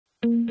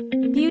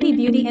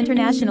Beauty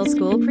International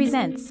School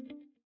presents.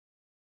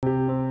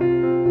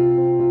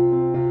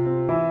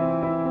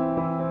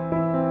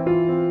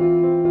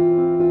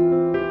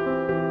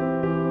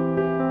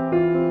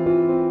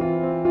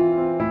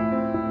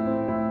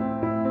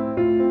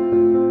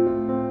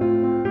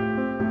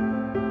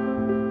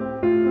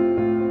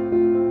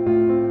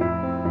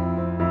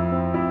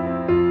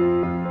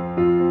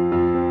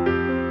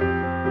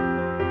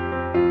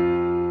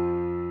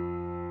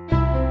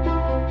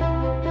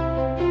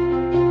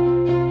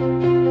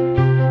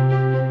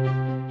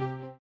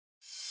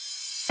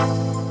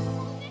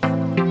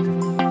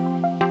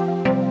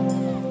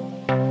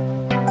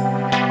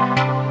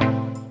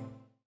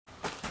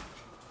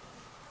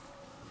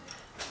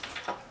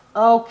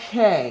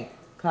 Okay,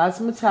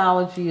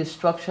 cosmetology is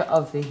structure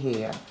of the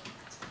hair.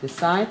 The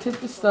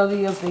scientific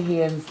study of the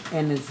hair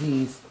and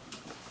disease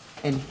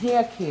and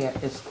hair care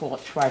is called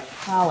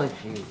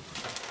trichology,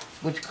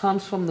 which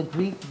comes from the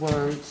Greek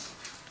words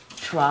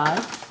tri,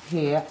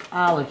 hair,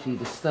 ology,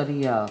 the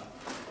study of.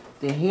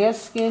 The hair,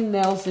 skin,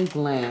 nails, and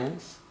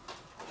glands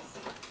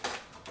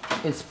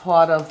is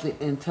part of the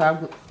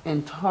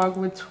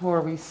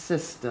integratory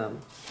system.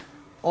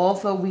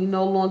 Although we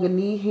no longer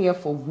need hair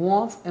for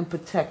warmth and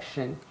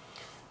protection,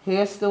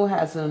 hair still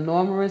has an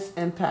enormous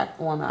impact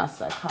on our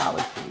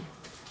psychology.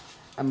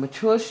 A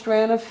mature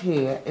strand of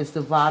hair is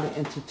divided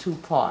into two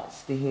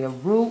parts, the hair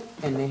root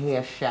and the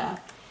hair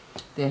shaft.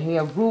 The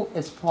hair root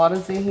is part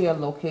of the hair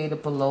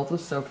located below the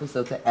surface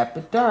of the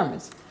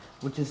epidermis,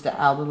 which is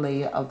the outer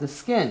layer of the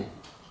skin.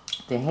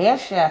 The hair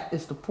shaft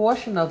is the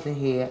portion of the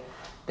hair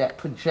that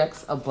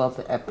projects above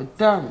the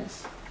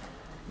epidermis.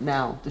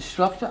 Now, the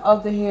structure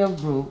of the hair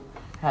root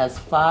has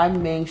five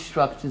main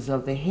structures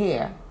of the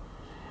hair.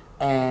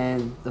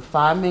 And the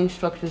five main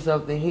structures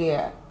of the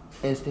hair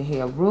is the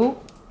hair root,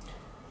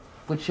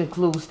 which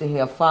includes the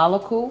hair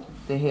follicle,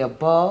 the hair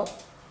bulb,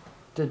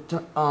 the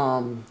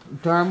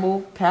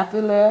dermal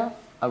papillae,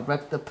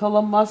 erector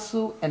pillar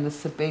muscle, and the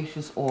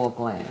sebaceous oil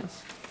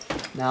glands.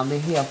 Now, the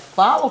hair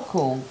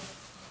follicle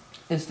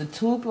is the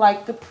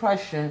tube-like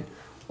depression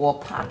or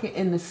pocket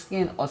in the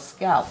skin or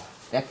scalp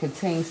that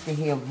contains the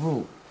hair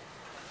root.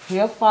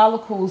 Hair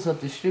follicles are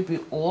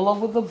distributed all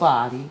over the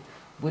body,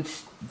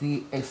 with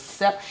the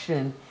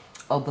exception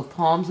of the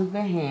palms of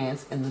the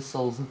hands and the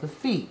soles of the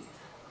feet.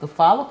 The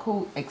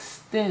follicle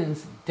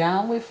extends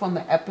downward from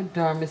the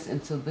epidermis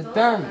into the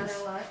dermis.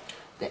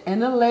 The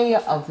inner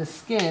layer of the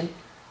skin,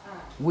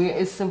 where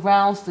it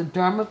surrounds the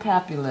dermal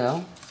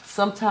papillae,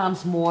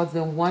 sometimes more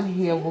than one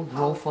hair will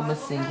grow from a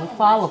single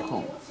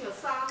follicle.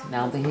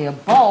 Now, the hair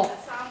bulb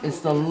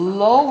is the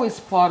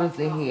lowest part of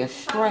the hair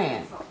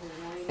strand,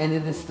 and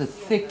it is the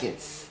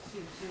thickest,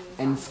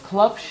 and its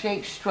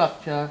club-shaped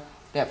structure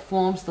that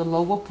forms the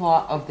lower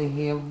part of the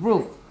hair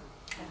root.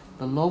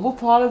 The lower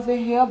part of the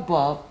hair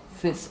bulb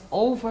fits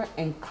over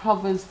and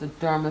covers the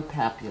dermal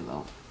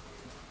papilla.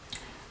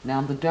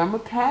 Now, the dermal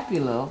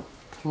papilla,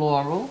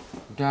 plural,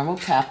 dermal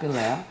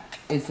papilla,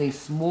 is a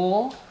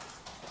small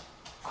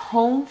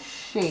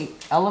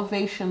cone-shaped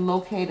elevation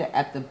located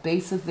at the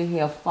base of the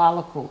hair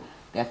follicle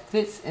that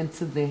fits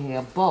into the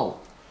hair bulb.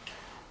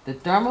 The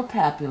dermal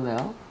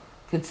papilla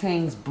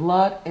contains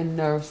blood and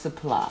nerve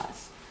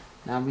supplies.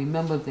 Now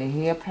remember, the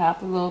hair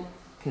papilla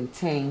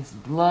contains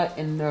blood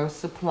and nerve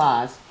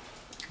supplies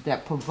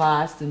that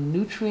provides the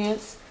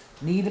nutrients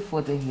needed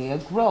for the hair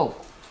growth.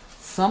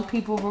 Some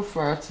people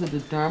refer to the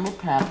dermal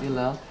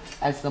papilla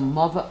as the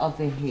mother of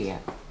the hair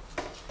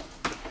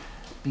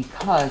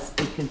because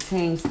it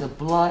contains the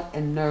blood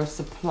and nerve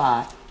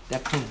supply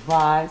that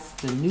provides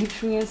the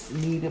nutrients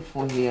needed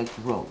for hair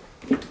growth.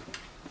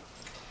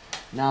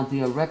 Now,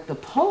 the erector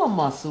pillar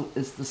muscle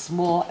is the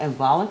small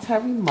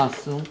involuntary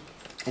muscle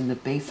in the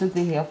base of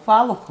the hair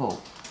follicle.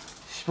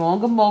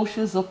 Strong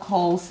emotions or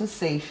cold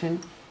sensation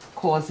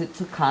cause it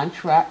to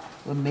contract,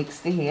 which makes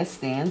the hair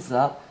stands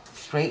up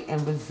straight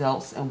and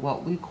results in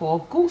what we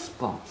call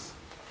goosebumps.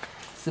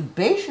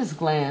 Sebaceous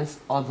glands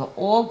are the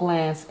oil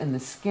glands in the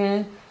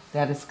skin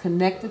that is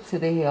connected to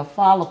the hair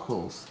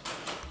follicles.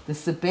 The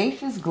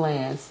sebaceous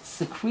glands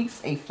secretes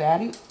a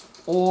fatty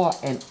or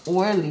an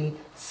oily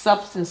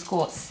substance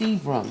called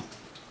sebum.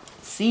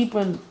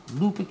 Sebum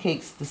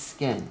lubricates the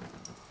skin.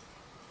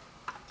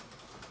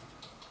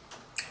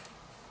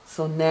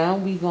 So now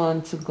we're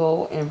going to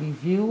go and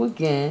review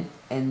again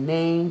and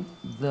name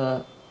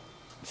the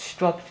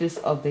structures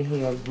of the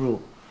hair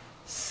root.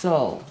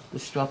 So the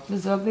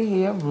structures of the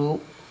hair root,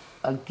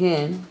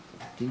 again,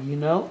 do you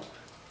know?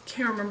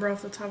 Can't remember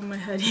off the top of my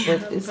head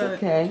yet. It's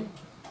okay.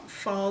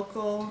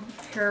 Follicle,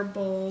 hair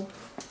bulb,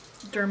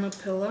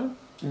 dermapilla,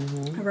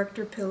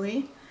 erector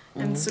pili,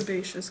 and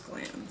sebaceous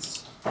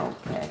glands.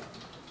 Okay,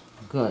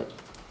 good.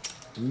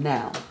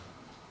 Now,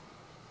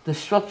 the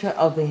structure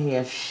of the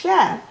hair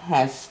shaft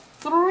has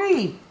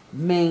three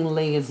main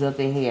layers of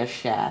the hair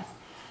shaft,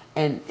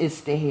 and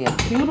it's the hair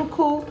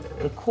cuticle,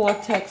 the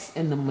cortex,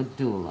 and the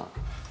medulla.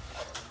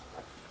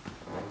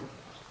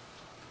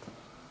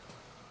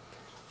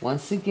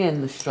 Once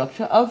again, the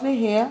structure of the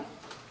hair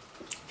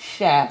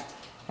shaft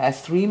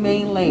has three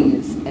main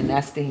layers, and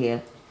that's the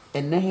hair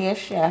in the hair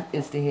shaft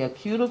is the hair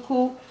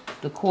cuticle,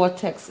 the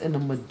cortex, and the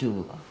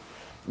medulla.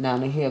 Now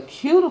the hair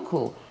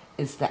cuticle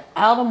is the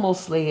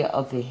outermost layer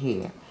of the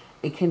hair.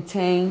 It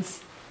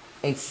contains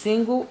a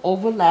single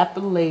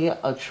overlapping layer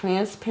of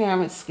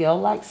transparent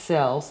scale-like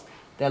cells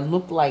that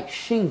look like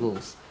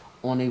shingles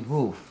on a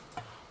roof.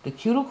 The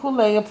cuticle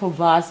layer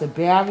provides a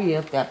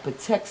barrier that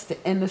protects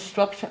the inner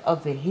structure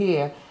of the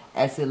hair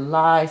as it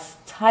lies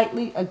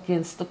tightly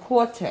against the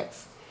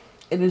cortex.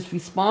 It is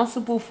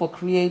responsible for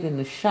creating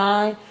the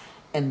shine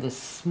and the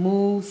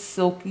smooth,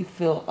 silky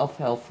feel of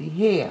healthy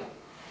hair.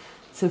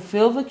 To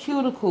fill the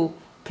cuticle,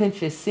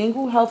 pinch a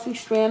single healthy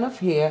strand of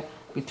hair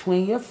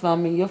between your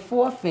thumb and your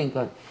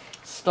forefinger.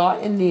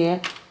 Starting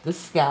near the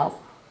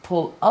scalp,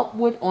 pull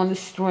upward on the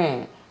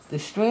strand. The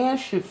strand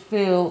should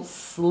feel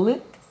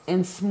slick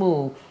and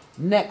smooth.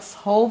 Next,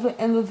 hold the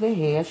end of the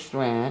hair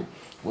strand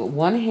with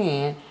one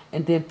hand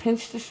and then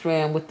pinch the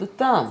strand with the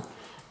thumb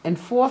and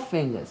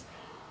forefingers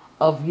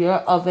of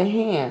your other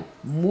hand.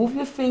 Move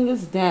your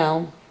fingers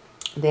down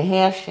the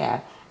hair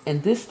shaft.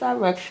 In this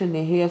direction,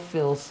 the hair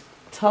feels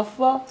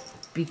tougher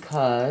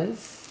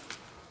because...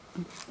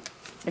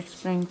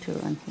 Explain to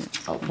and here.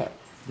 Okay,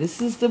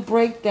 this is the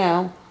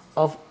breakdown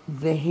of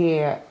the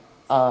hair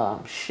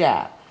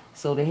shaft.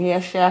 So the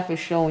hair shaft is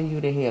showing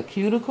you the hair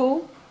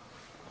cuticle.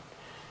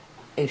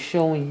 It's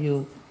showing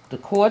you the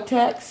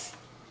cortex.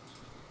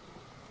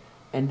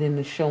 And then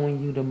it's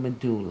showing you the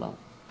medulla.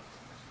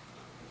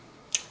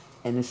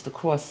 And it's the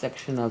cross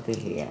section of the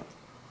hair.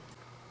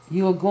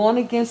 You are going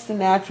against the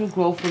natural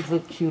growth of the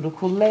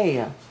cuticle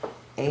layer.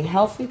 A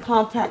healthy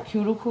compact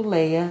cuticle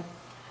layer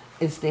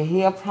is the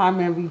hair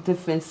primary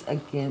defense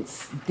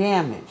against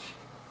damage.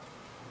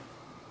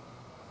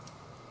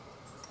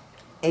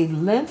 A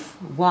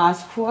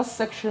lengthwise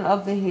cross-section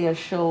of the hair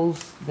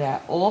shows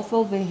that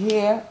although the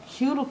hair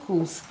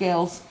cuticle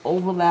scales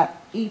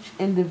overlap, each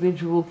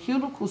individual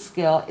cuticle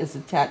scale is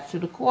attached to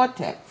the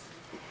cortex.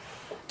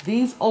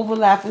 These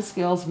overlapping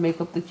scales make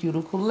up the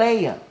cuticle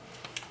layer.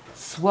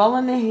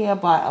 Swelling the hair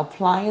by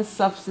applying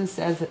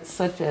substances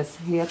such as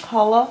hair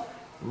color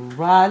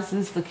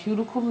rises the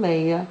cuticle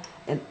layer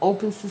and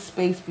opens the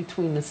space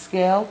between the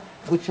scale,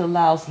 which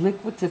allows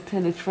liquid to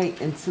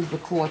penetrate into the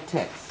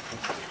cortex.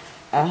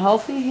 A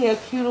healthy hair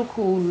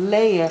cuticle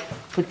layer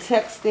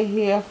protects the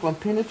hair from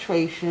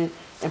penetration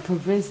and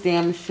prevents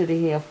damage to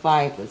the hair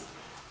fibers.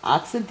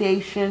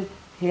 Oxidation,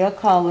 hair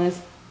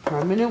colors,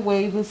 permanent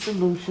waving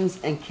solutions,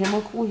 and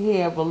chemical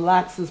hair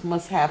relaxers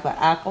must have an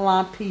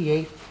alkaline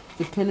pH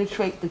to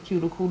penetrate the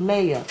cuticle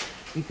layer,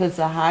 because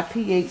a high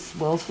pH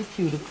swells the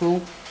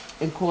cuticle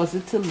and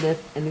causes it to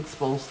lift and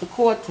expose the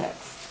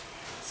cortex.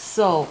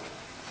 So,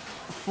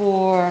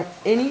 for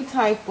any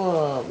type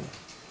of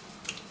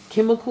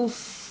chemical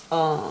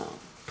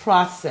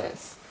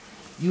process,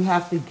 you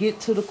have to get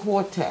to the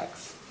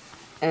cortex.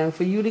 And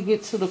for you to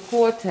get to the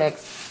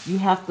cortex, you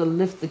have to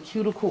lift the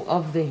cuticle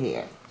of the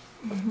hair.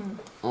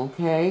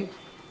 Okay?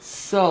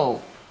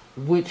 So,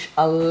 which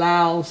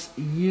allows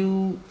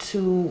you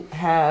to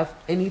have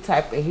any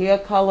type of hair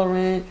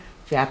coloring,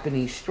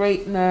 Japanese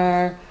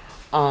straightener,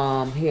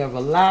 hair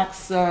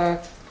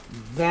relaxer.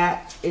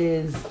 That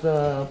is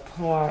the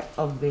part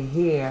of the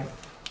hair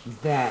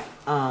that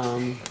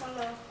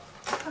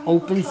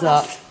opens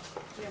up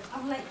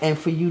and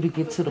for you to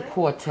get to the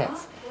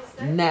cortex.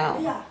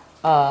 Now,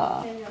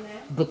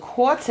 the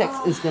cortex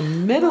is the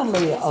middle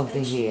layer of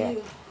the hair.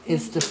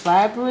 It's the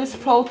fibrous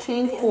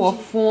protein core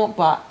formed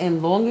by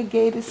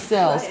elongated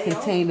cells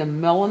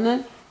containing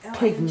melanin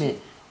pigment.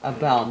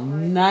 About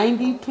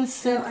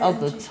 90% of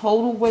the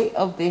total weight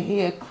of the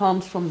hair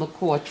comes from the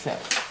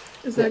cortex.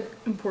 Is that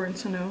important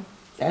to know?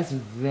 That's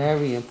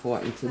very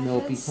important to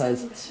know,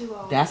 because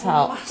that's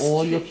how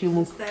all your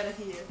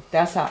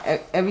that's how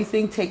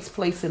everything takes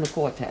place in the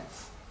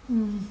cortex.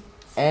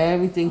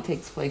 Everything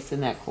takes place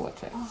in that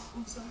cortex.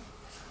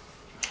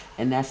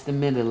 And that's the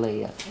middle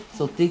layer.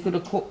 So think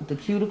of the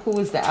cuticle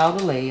is the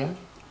outer layer.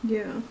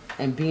 Yeah.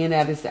 And being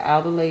that it's the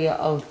outer layer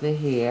of the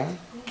hair,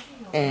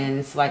 and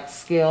it's like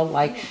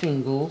scale-like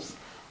shingles,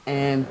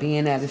 and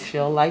being that it's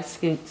shell-like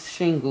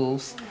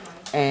shingles,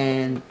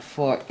 and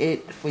for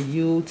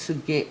you to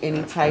get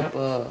any type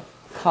of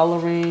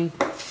coloring,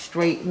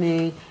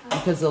 straightening,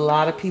 because a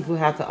lot of people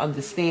have to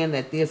understand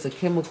that there's a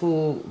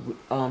chemical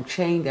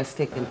chain that's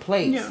taking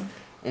place. Yeah.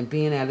 And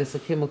being that it's a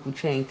chemical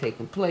chain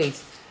taking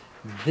place,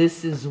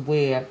 this is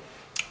where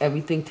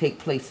everything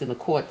takes place in the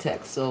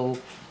cortex. So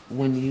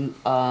when you,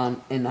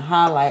 in the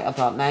highlight,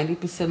 about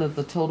 90% of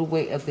the total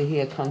weight of the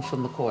hair comes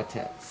from the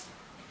cortex.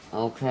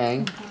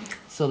 Okay?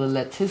 So the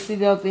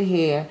elasticity of the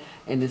hair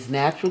and its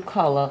natural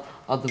color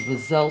are the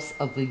results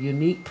of the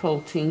unique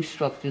protein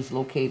structures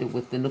located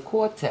within the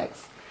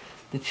cortex.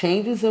 The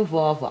changes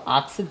involve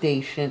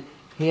oxidation,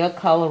 hair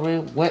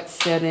coloring, wet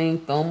setting,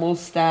 thermal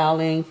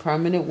styling,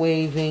 permanent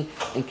waving,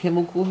 and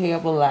chemical hair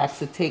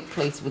relaxer take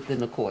place within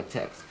the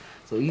cortex.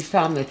 So each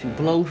time that you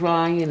blow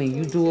drying and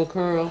you do a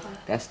curl,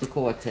 that's the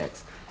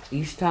cortex.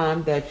 Each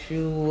time that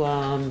you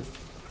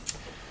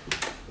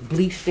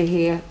bleach the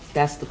hair,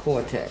 that's the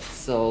cortex.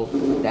 So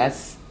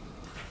that's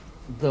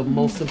the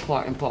most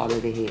important part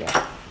of the hair.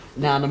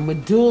 Now the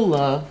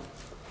medulla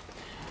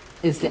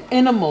is the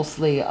innermost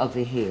layer of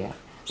the hair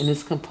and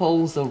is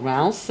composed of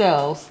round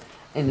cells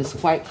and is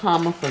quite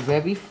common for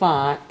very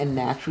fine and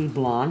naturally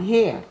blonde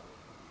hair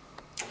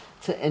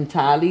to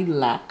entirely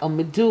lack a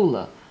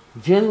medulla.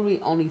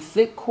 Generally, only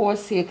thick,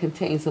 coarse hair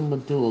contains a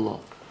medulla.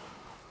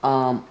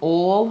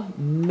 All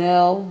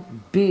male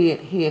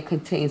beard hair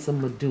contains a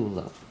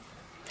medulla.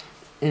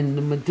 And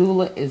the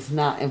medulla is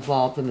not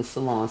involved in the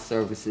salon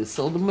services.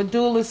 So the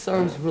medulla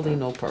serves really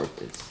no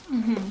purpose.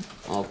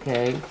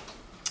 Okay?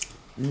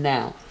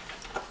 Now,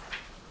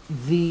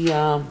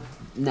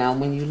 now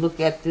when you look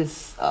at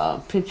this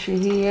picture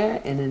here,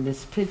 and in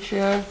this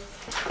picture,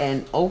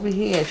 and over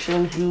here it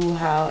shows you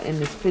how, in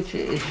this picture,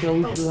 it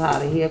shows you how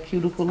the hair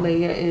cuticle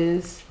layer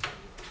is.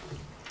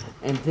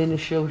 And then it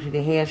shows you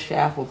the hair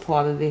shaft with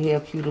part of the hair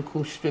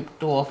cuticle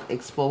stripped off,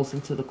 exposed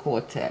into the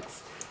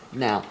cortex.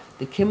 Now,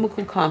 the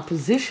chemical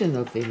composition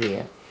of the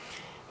hair.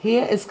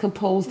 Hair is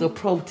composed of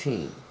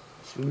protein.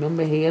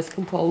 Remember, hair is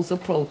composed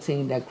of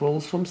protein that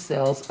grows from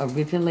cells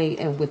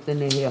originating within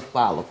the hair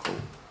follicle.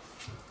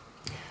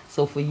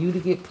 So for you to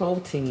get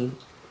protein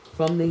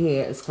from the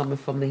hair, it's coming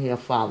from the hair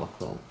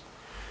follicle.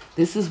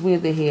 This is where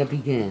the hair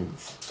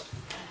begins.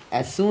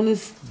 As soon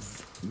as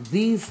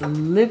these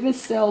living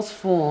cells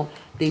form,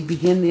 they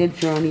begin their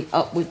journey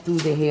upward through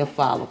the hair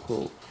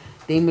follicle.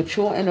 They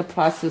mature in a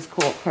process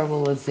called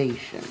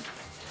keratinization.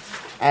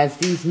 As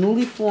these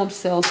newly formed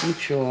cells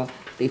mature,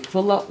 they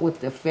fill up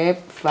with the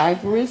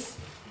fibrous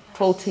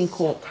protein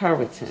called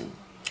keratin.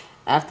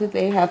 After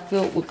they have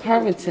filled with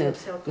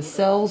keratin, the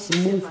cells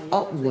move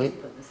upward,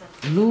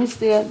 lose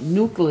their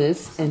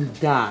nucleus, and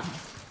die.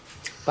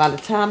 By the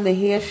time the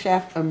hair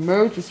shaft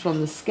emerges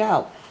from the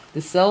scalp,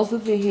 the cells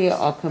of the hair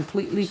are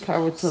completely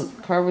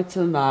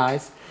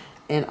keratinized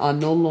and are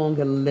no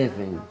longer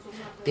living.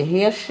 The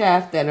hair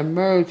shaft that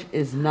emerges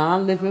is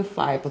non-living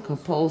fiber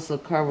composed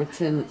of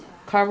keratinized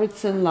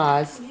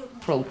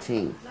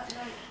protein.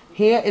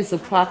 Hair is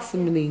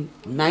approximately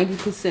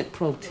 90%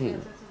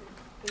 protein.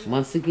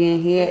 Once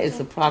again, hair is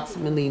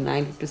approximately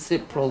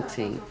 90%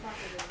 protein.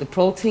 The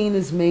protein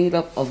is made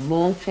up of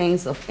long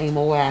chains of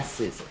amino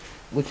acids,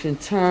 which in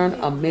turn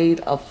are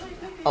made up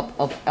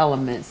of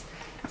elements.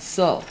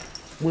 So,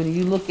 when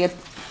you look at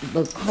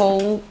the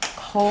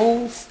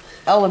Cole's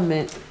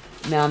element,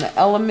 now the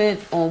element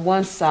on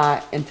one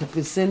side and the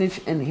percentage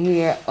in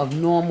hair of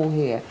normal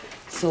hair.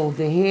 So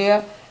the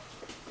hair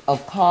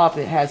of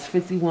carbon has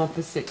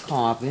 51%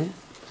 carbon.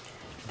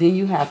 Then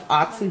you have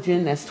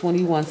oxygen, that's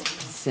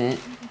 21%.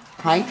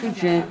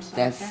 Hydrogen,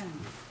 that's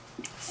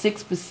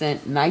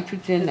 6%.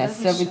 Nitrogen, that's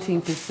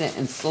 17%.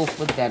 And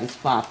sulfur, that is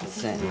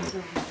 5%.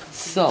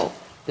 So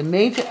the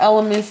major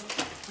elements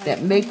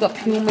that make up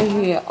human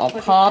hair are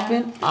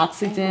carbon,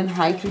 oxygen,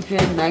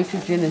 hydrogen,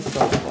 nitrogen, and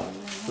sulfur.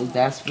 So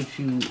that's what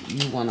you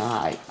want to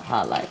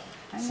highlight.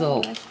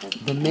 So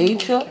the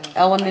major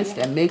elements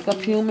that make up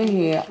human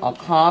hair are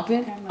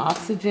carbon,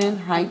 oxygen,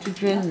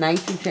 hydrogen,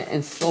 nitrogen,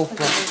 and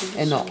sulfur,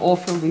 and are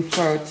often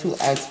referred to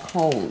as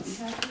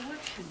Cole's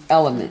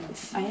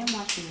elements.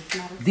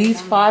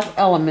 These 5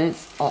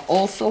 elements are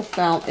also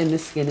found in the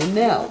skin and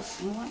nails.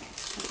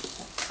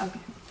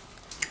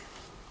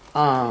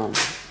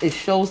 It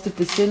shows the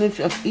percentage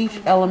of each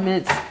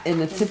element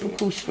in a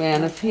typical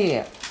strand of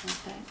hair.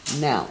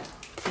 Now,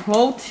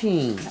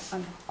 proteins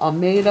are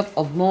made up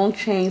of long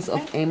chains of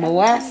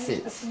amino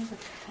acids,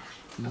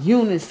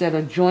 units that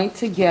are joined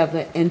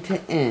together end to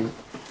end,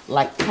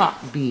 like top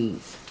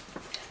beads.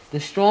 The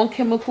strong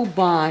chemical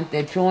bond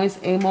that joins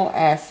amino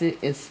acid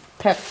is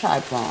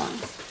peptide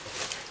bonds,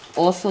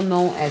 also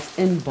known as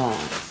end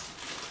bonds.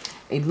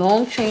 A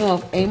long chain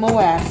of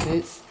amino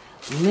acids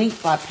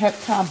linked by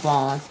peptide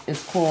bonds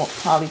is called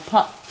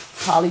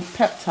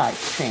polypeptide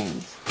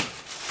chains.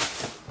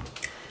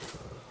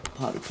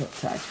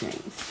 Polypeptide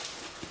chains.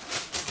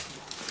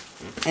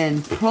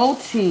 And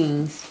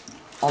proteins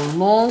are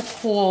long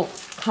coiled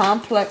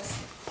complex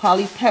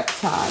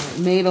polypeptides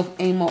made of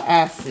amino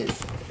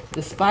acids.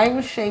 The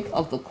spiral shape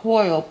of the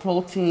coil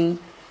protein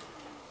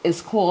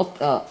is called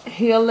the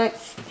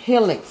helix,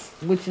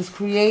 which is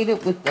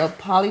created with the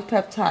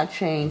polypeptide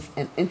chains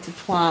and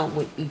intertwined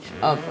with each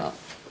other.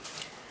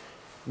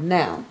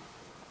 Now,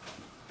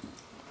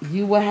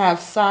 you will have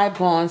side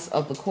bonds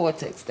of the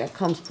cortex that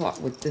comes part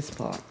with this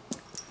part.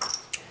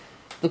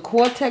 The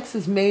cortex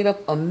is made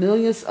up of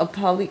millions of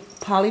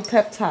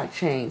polypeptide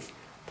chains.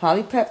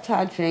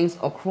 Polypeptide chains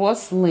are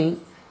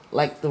cross-linked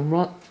like the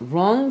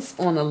rungs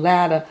on a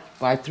ladder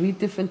by 3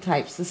 different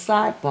types of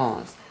side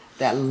bonds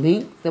that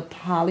link the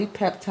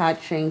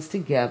polypeptide chains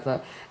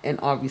together and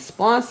are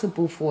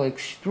responsible for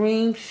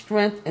extreme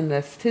strength and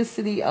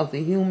elasticity of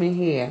the human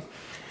hair.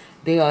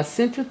 They are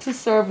essential to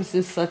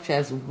services such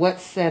as wet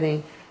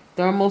setting,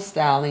 thermal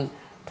styling,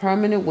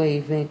 permanent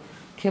waving,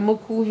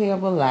 chemical hair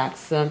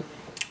relaxer,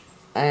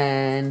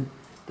 and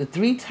the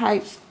 3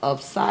 types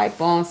of side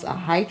bonds are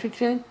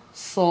hydrogen,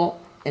 salt,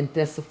 and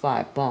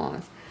densified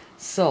bonds.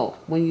 So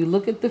when you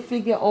look at the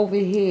figure over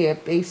here,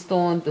 based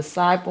on the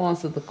side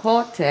bonds of the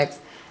cortex,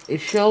 it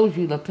shows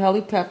you the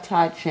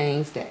polypeptide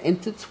chains that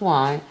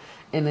intertwine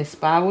in a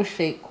spiral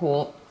shape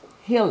called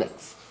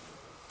helix.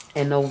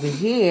 And over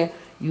here,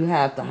 you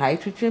have the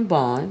hydrogen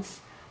bonds,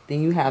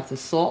 then you have the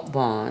salt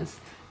bonds,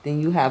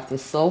 then you have the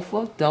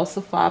sulfur,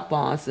 dulcified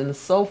bonds, and the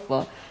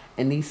sulfur,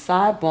 and these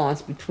side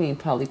bonds between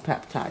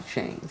polypeptide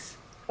chains.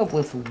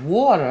 With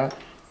water,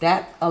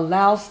 that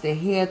allows the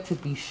hair to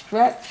be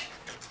stretched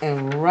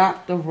and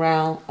wrapped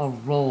around a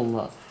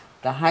roller.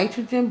 The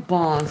hydrogen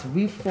bonds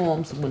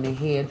reforms when the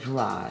hair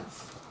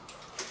dries.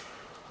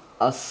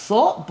 A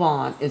salt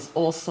bond is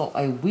also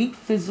a weak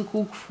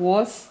physical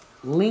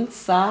cross-linked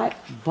side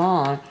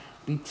bond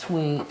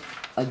between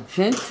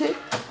adjunctive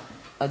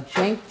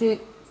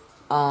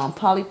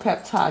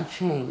polypeptide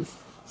chains.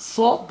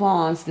 Salt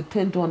bonds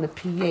depend on the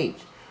pH,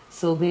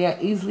 so they are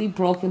easily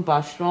broken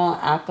by strong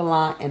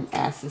alkaline and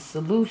acid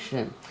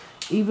solution.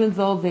 Even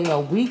though they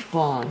are weak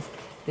bonds,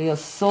 there are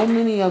so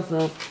many of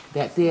them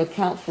that they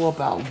account for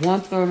about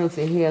 1/3 of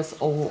the hair's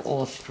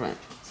overall strength.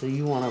 So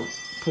you want to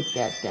put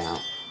that down.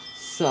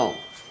 So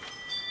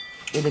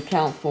it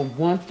accounts for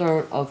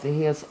 1/3 of the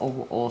hair's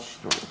overall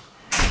strength.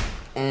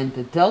 And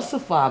the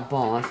dulcified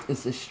bonds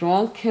is a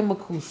strong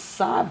chemical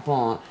side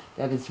bond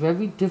that is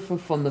very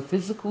different from the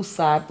physical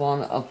side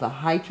bond of the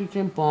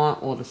hydrogen bond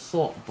or the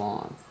salt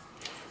bond.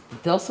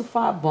 The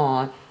dulcified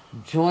bond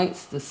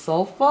joins the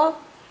sulfur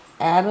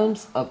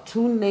atoms of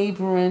two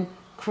neighboring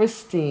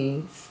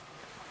cysteines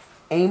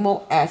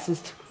amino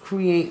acids to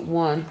create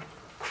one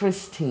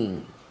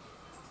cysteine.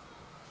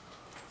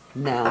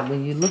 Now,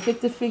 when you look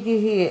at the figure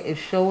here, it's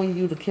showing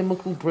you the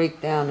chemical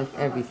breakdown of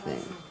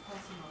everything.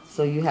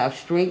 So you have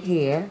straight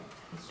hair,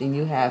 then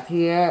you have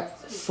hair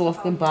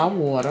softened by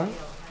water,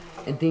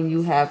 and then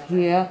you have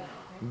hair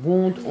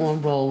wound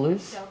on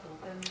rollers,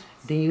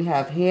 then you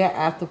have hair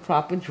after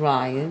proper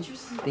drying,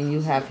 then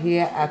you have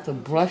hair after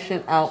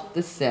brushing out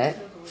the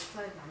set,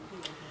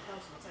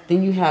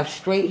 then you have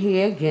straight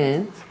hair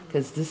again,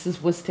 because this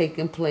is what's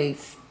taking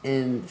place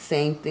in the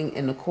same thing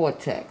in the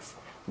cortex.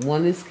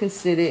 One is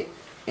considered,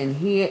 and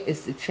here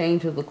is the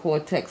change of the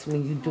cortex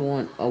when you're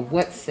doing a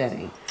wet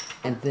setting.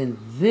 And then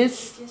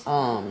this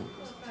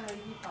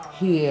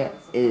here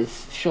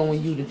is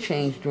showing you the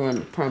change during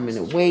the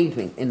permanent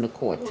waving in the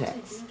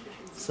cortex.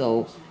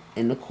 So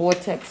in the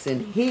cortex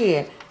in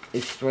here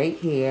is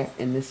straight hair,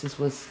 and this is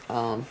what's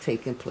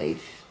taking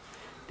place.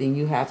 Then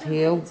you have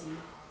hair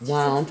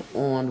wound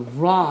on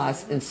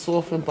rods and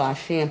softened by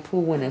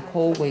shampooing and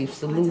cold wave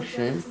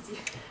solution.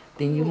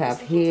 Then you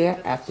have hair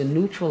after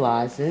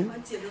neutralizing.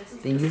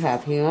 Then you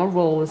have hair on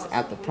rollers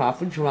after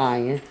proper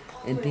drying.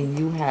 And then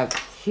you have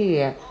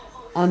hair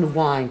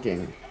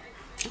unwinding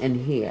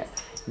in here.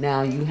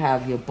 Now you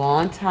have your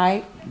bond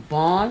type,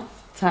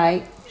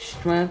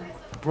 strength,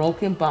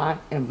 broken by,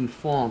 and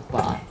reformed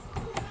by.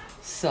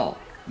 So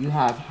you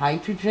have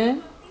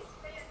hydrogen,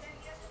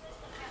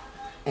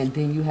 and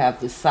then you have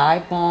the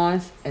side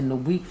bonds and the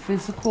weak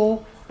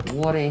physical,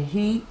 water and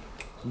heat,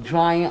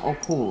 drying or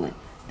cooling.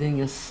 Then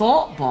your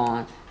salt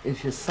bond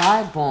is your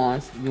side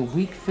bonds, your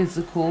weak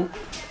physical,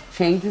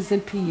 changes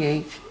in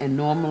pH, and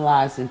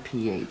normalizing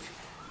pH.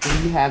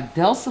 Then you have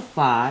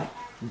dulcified.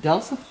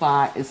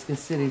 Dulcified is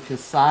considered your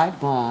side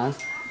bonds,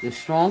 your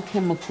strong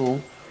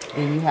chemical.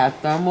 Then you have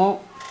thioperms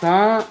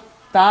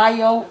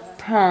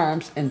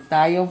and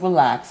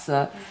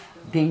thiorelaxer.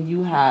 Then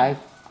you have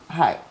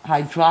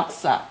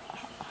hydroxide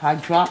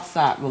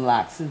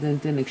relaxer,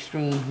 and then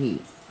extreme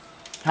heat,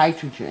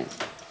 hydrogen.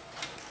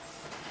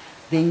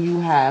 Then you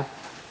have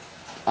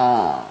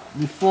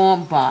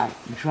reformed by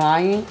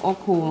drying or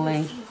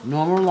cooling,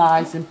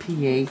 normalizing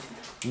pH,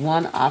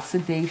 one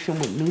oxidation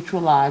with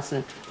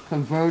neutralizing,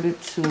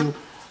 converted to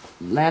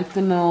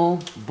lanthanol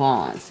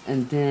bonds,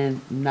 and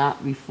then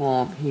not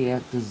reformed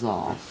hair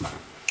dissolves.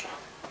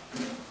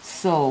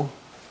 So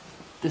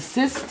the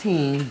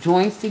cysteine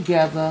joins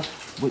together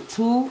with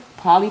two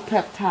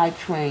polypeptide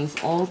chains,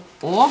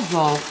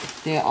 although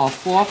there are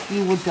far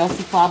fewer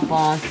dulcified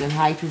bonds than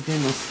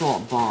hydrogen or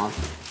salt bonds.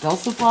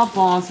 Dulcified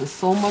bonds are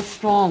so much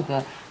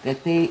stronger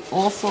that they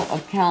also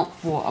account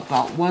for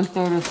about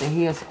 1/3 of the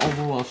hair's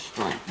overall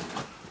strength.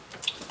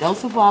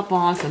 Dulcified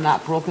bonds are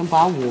not broken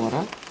by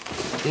water.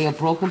 They are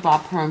broken by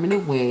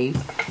permanent waves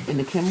in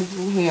the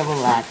chemical hair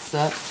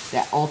relaxer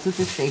that alters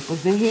the shape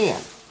of the hair.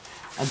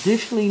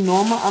 Additionally,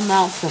 normal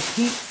amounts of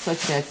heat,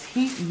 such as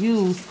heat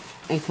used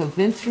in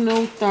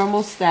conventional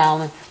thermal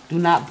styling, do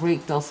not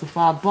break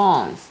dulcified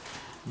bonds.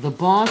 The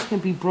bonds can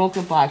be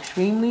broken by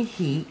extremely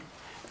heat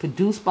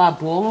produced by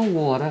boiling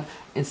water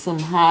and some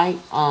high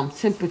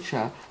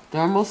temperature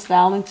thermal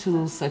styling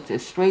tools such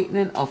as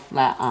straightening or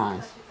flat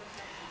irons.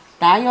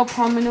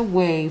 Thiopermanent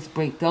waves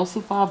break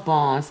dulcified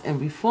bonds and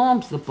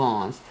reforms the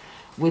bonds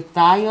with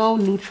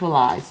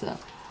thioneutralizer.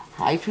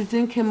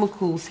 Hydrogen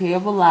chemicals, hair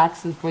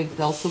relaxers, break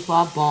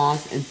dulcified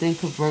bonds and then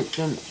convert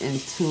them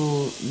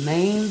into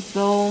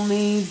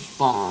lanthanol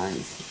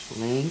bonds.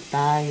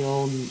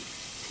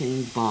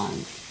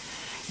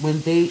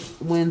 When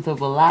the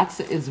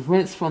relaxer is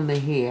rinsed from the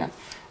hair,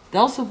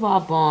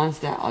 dulcified bonds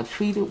that are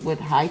treated with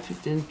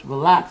hydrogen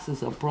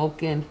relaxers are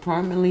broken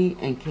permanently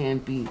and can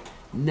be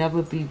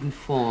never be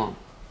reformed.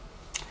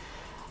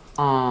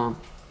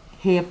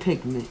 Hair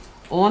pigment.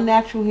 All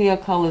natural hair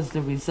color is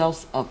the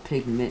results of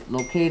pigment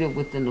located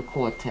within the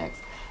cortex.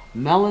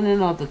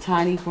 Melanin are the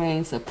tiny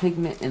grains of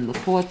pigment in the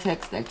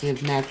cortex that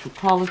give natural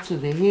color to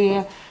the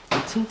hair. The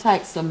two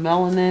types of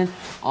melanin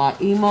are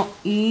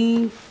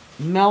E-melanin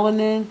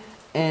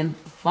and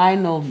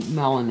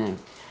phenomelanin.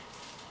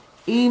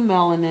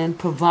 E-melanin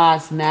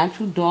provides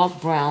natural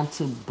dark brown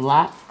to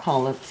black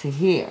color to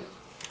hair.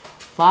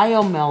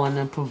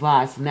 Phenomelanin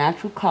provides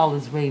natural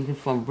colors ranging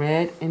from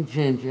red and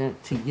ginger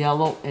to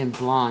yellow and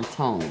blonde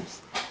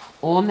tones.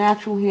 All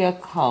natural hair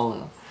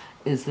color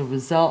is the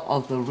result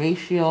of the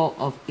ratio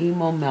of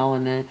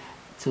emomelanin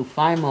to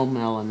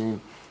phenomelanin.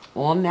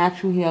 All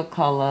natural hair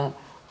color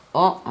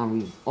is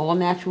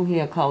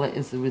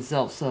the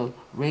result of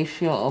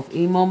ratio of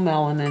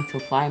emomelanin to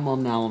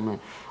phenomelanin,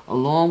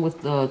 along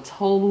with the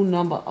total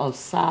number of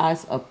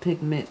size of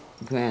pigment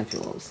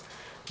granules.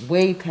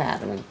 Wave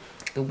pattern.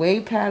 The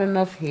wave pattern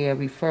of hair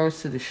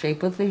refers to the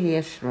shape of the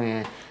hair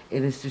strand.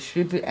 It is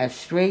distributed as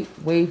straight,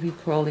 wavy,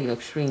 curly, or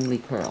extremely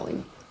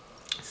curly.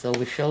 So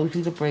it shows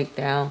you the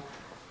breakdown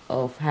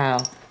of how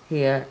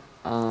hair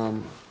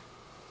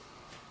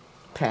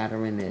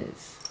pattern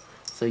is.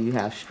 So you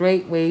have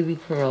straight, wavy,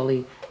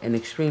 curly, and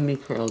extremely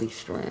curly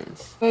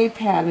strands. Wave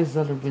patterns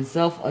are the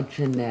result of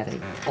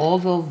genetics.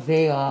 Although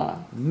there are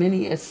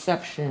many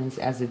exceptions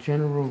as a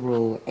general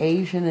rule,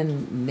 Asian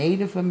and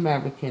Native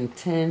American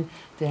tend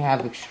to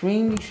have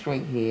extremely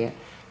straight hair.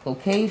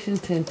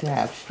 Caucasians tend to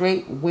have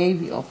straight,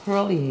 wavy, or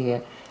curly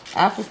hair.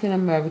 African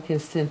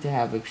Americans tend to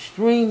have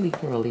extremely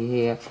curly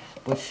hair,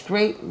 but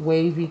straight,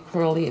 wavy,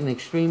 curly, and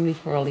extremely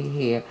curly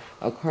hair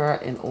occur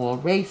in all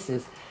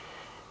races.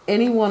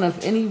 Anyone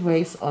of any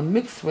race or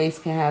mixed race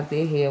can have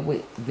their hair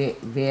with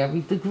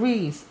varied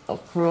degrees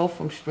of curl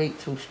from straight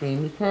to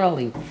extremely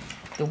curly.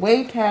 The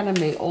wave pattern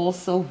may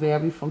also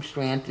vary from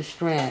strand to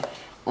strand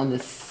on the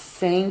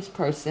same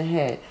person's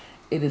head.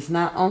 It is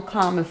not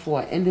uncommon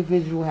for an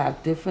individual to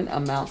have different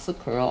amounts of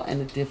curl in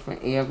the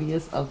different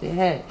areas of their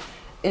head.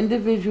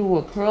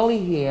 Individuals with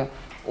curly hair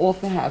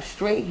often have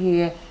straight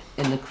hair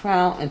in the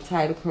crown and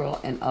tighter curl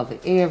in other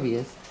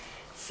areas.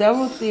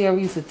 Several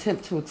theories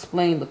attempt to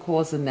explain the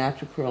cause of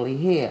natural curly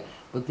hair,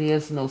 but there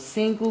is no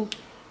single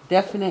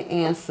definite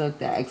answer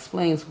that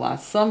explains why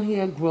some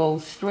hair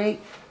grows straight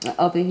and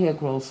other hair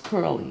grows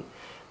curly.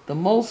 The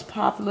most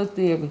popular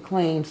theory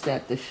claims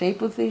that the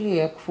shape of the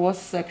hair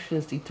cross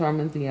sections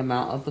determine the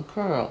amount of the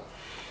curl.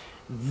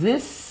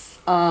 This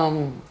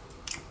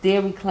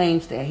theory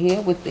claims that hair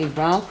with a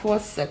round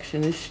cross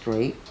section is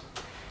straight.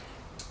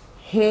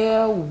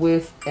 Hair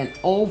with an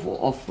oval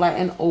or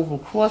flattened oval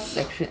cross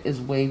section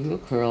is wavy or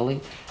curly,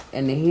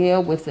 and the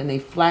hair within a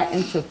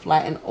flattened to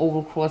flattened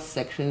oval cross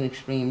section is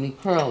extremely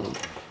curly.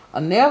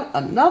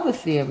 Another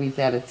theory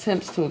that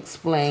attempts to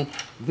explain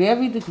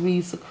varied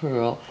degrees of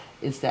curl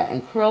is that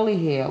in curly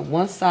hair,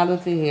 one side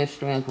of the hair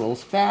strand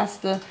grows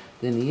faster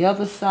than the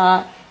other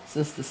side,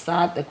 since the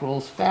side that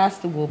grows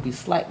faster will be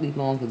slightly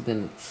longer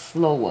than the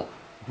slower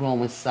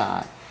growing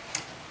side.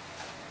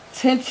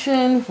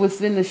 Tension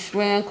within the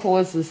strand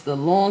causes the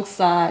long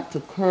side to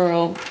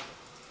curl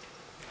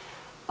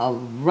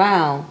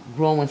around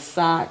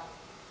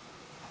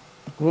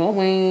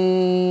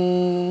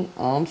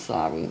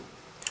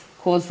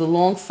cause the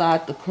long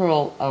side to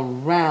curl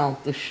around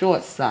the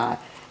short side.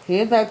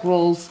 Hair that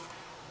grows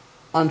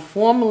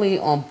uniformly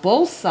on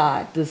both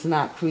sides does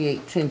not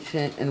create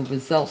tension and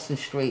results in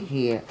straight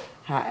hair.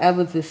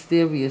 However, this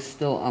theory is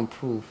still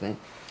unproven.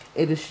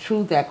 It is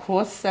true that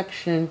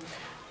cross-section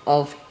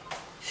of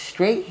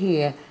straight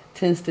hair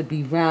tends to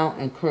be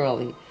round and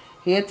curly.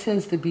 Hair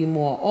tends to be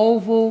more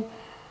oval,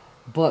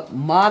 but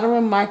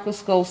modern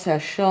microscopes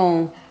have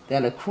shown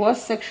that a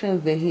cross-section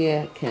of the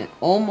hair can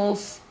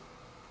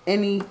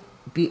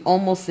be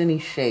almost any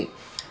shape.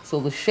 So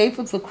the shape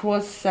of the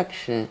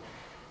cross-section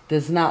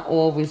does not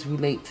always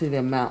relate to the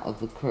amount of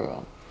the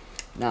curl.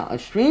 Now,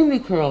 extremely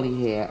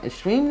curly hair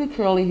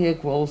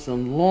grows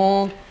in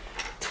long,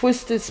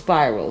 twisted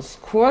spirals.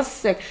 Cross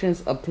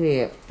sections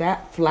appear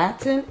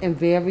flattened and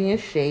vary in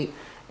shape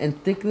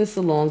and thickness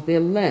along their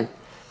length,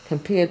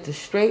 compared to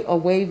straight or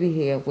wavy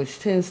hair, which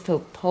tends to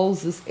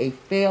possess a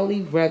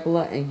fairly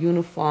regular and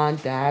uniform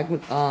diameter.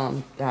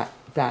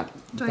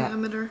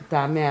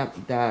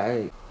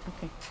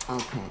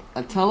 Okay.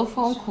 A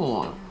telephone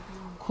cord.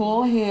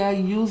 Cord hair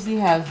usually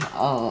has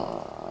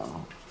a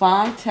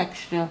fine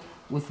texture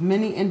with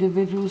many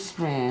individual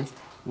strands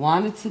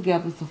winded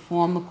together to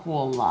form the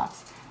cord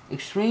locks.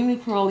 Extremely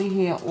curly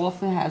hair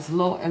often has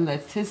low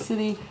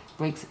elasticity,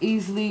 breaks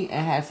easily,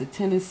 and has a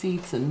tendency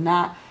to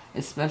knot,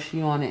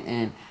 especially on the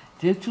end.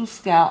 Gentle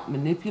scalp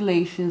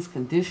manipulations,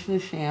 conditioner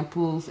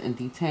shampoos, and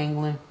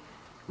detangling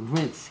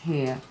rinse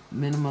hair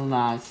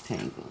minimize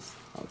tangles.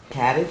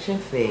 Catagen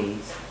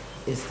phase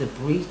is the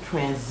brief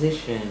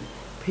transition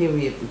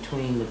period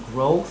between the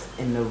growth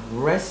and the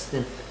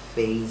resting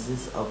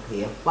phases of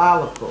hair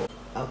follicle.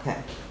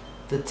 Okay.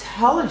 The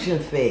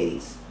telogen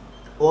phase,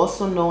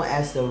 also known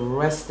as the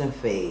resting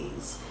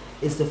phase,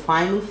 is the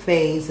final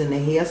phase in the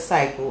hair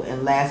cycle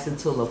and lasts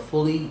until a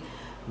fully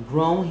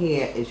grown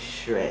hair is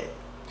shred.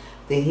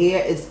 The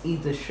hair is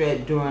either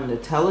shred during the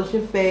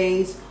telogen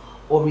phase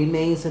or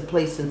remains in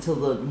place until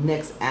the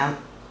next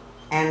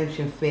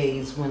anagen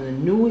phase, when the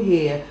new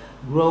hair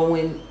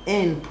growing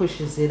in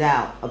pushes it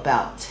out.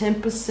 About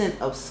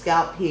 10% of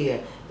scalp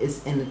hair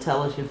is in the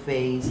telogen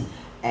phase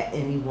at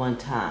any one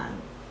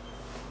time.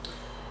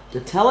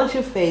 The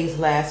telogen phase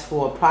lasts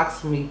for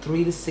approximately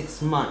 3 to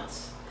 6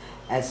 months.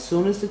 As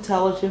soon as the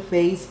telogen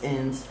phase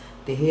ends,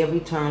 the hair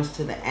returns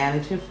to the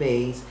anagen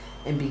phase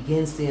and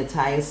begins the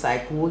entire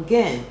cycle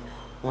again.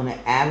 On an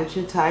average,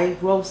 entire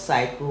growth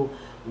cycle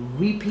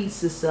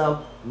repeats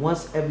itself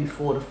once every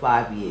 4 to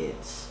 5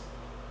 years.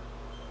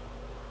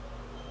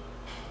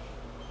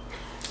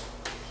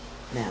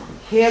 Now,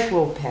 hair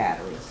growth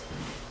patterns.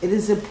 It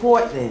is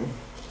important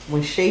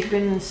when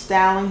shaping and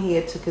styling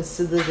hair to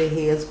consider the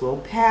hair's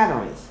growth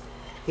patterns.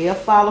 Hair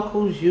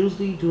follicles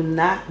usually do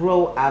not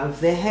grow out of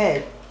the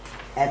head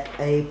at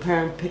a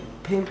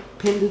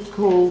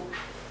perpendicular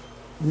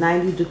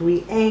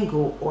 90-degree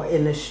angle or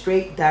in a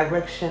straight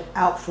direction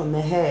out from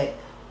the head.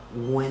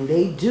 When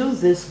they do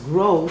this,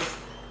 growth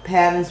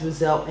patterns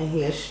result in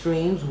hair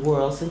streams,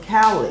 whorls, and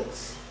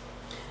cowlicks.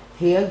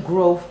 Hair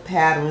growth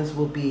patterns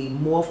will be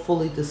more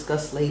fully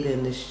discussed later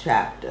in this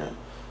chapter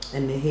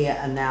in the hair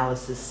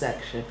analysis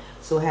section.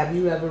 So have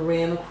you ever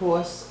ran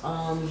across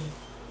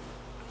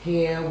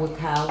hair with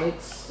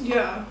cowlicks?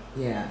 Yeah,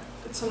 Yeah.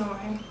 it's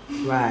annoying.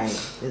 Right,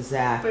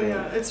 exactly. But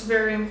yeah, it's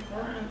very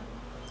important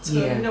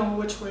to know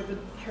which way the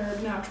hair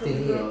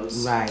naturally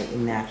grows. Right, it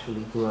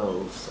naturally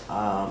grows.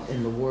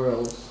 In the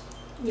world.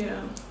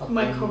 Yeah.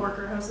 My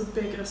coworker has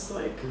the biggest,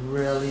 like...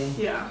 Really?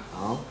 Yeah.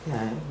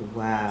 Okay,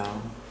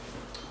 wow.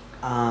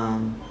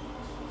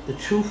 The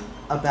truth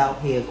about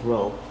hair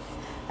growth.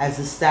 As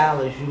a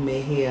stylist, you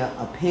may hear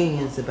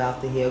opinions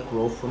about the hair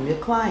growth from your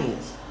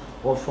clients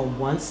or from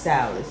one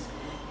stylist.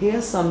 Here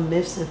are some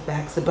myths and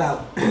facts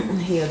about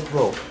hair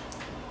growth.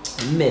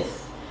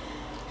 Myth: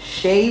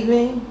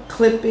 shaving,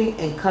 clipping,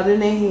 and cutting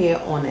the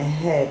hair on the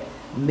head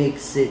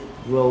makes it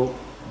grow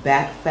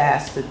back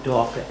faster,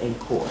 darker, and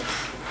coarse.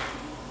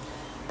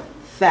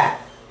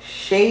 Fact: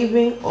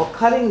 shaving or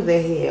cutting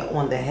the hair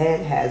on the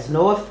head has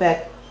no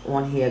effect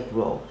on hair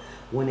growth.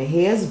 When the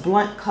hair is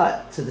blunt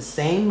cut to the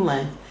same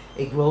length,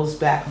 it grows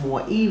back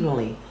more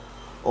evenly.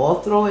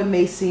 Although it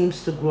may seem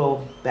to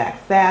grow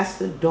back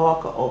faster,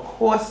 darker, or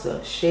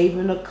coarser,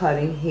 shaving or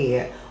cutting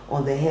hair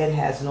on the head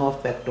has no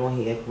effect on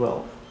hair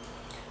growth.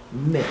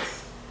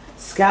 Myth: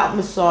 scalp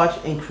massage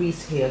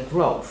increase hair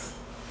growth.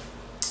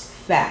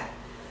 Fact: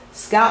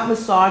 scalp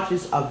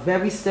massages are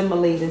very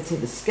stimulating to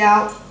the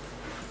scalp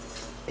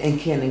and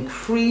can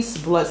increase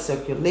blood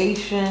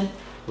circulation,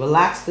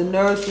 relax the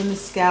nerves in the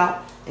scalp,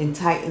 and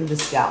tighten the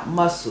scalp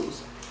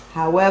muscles.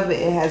 However,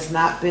 it has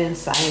not been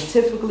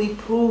scientifically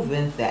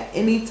proven that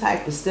any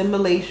type of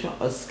stimulation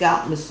or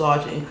scalp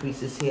massage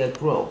increases hair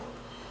growth.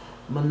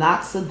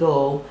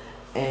 Minoxidil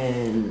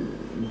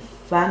and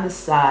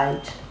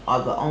fungicide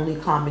are the only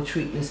common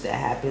treatments that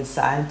have been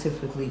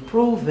scientifically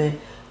proven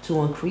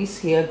to increase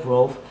hair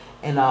growth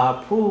and are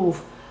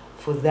approved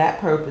for that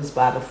purpose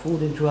by the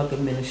Food and Drug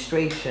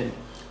Administration.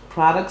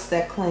 Products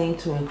that claim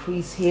to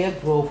increase hair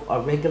growth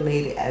are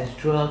regulated as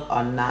drug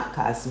are not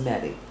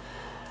cosmetic.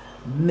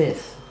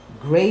 Myth: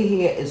 gray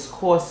hair is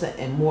coarser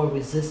and more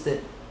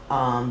resistant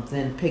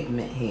than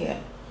pigment hair.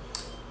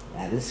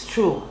 That is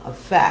true. A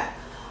fact: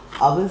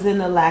 other than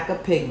the lack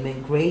of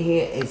pigment, gray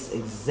hair is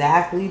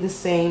exactly the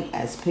same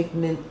as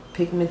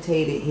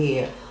pigmented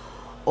hair.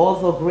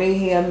 Although gray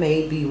hair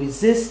may be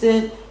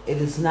resistant, it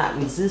is not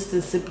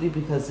resistant simply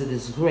because it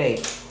is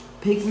gray.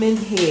 Pigment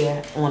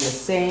hair on the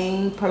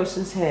same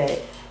person's head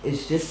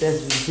is just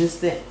as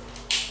resistant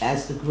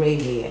as the gray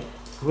hair.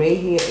 Gray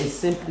hair is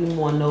simply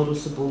more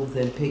noticeable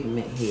than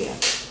pigment hair.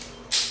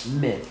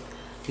 Myth: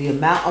 the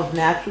amount of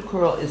natural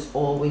curl is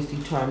always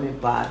determined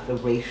by the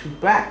racial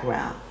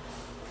background.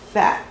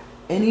 Fact: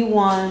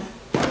 anyone,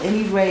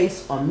 any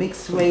race or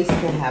mixed race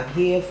can have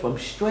hair from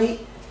straight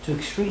to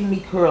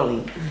extremely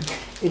curly.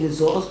 It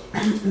is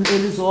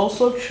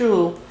also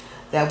true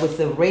that with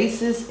the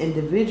races,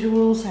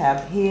 individuals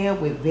have hair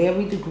with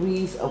varied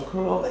degrees of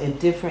curl in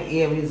different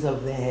areas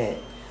of the head.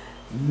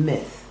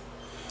 Myth: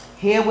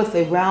 hair with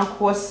a round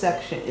cross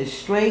section is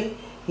straight,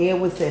 hair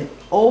with an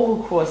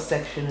oval cross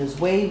section is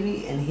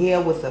wavy, and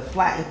hair with a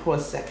flattened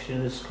cross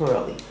section is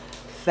curly.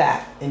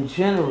 Fact: in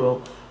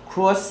general,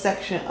 cross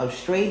section of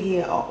straight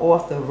hair are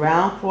off the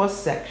round cross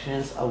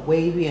sections of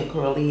wavy and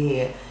curly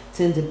hair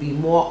tend to be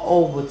more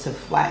oval to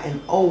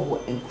flattened oval,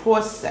 and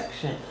cross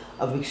section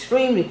of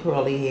extremely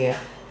curly hair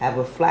have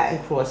a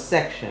flattened cross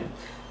section.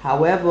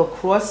 However,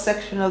 cross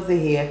section of the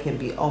hair can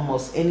be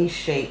almost any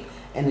shape,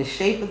 and the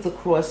shape of the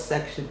cross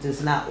section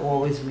does not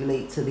always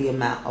relate to the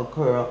amount of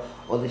curl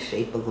or the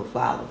shape of the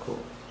follicle.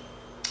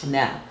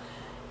 Now,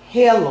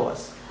 hair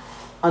loss.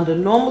 Under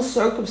normal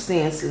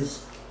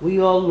circumstances, We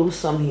all lose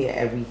some hair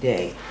every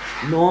day.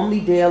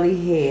 Normally, daily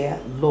hair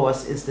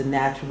loss is the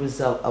natural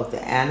result of the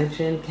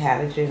anagen,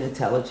 catagen, and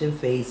telogen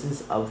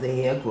phases of the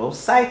hair growth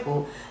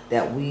cycle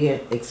that we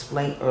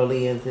explained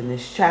earlier in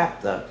this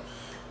chapter.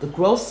 The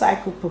growth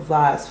cycle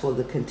provides for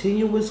the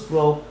continuous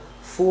growth,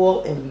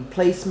 fall, and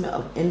replacement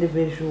of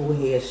individual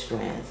hair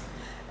strands.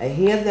 A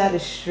hair that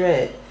is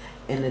shed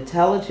in the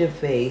telogen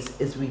phase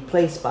is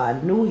replaced by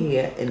new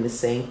hair in the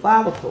same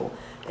follicle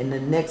in the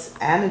next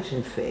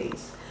anagen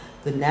phase.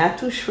 The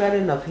natural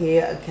shredding of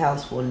hair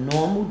accounts for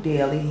normal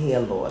daily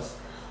hair loss,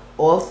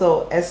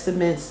 although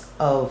estimates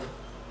of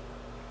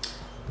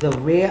the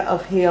rate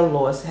of hair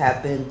loss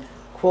have been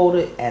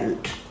quoted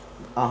at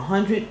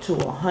 100 to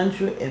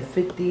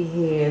 150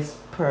 hairs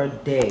per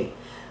day.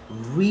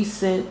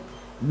 Recent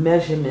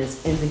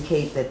measurements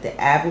indicate that the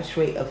average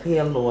rate of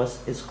hair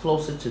loss is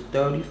closer to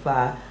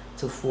 35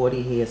 to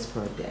 40 hairs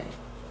per day.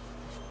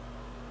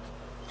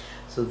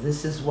 So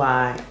this is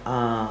why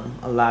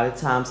a lot of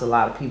times a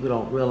lot of people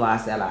don't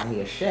realize that our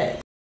hair shed.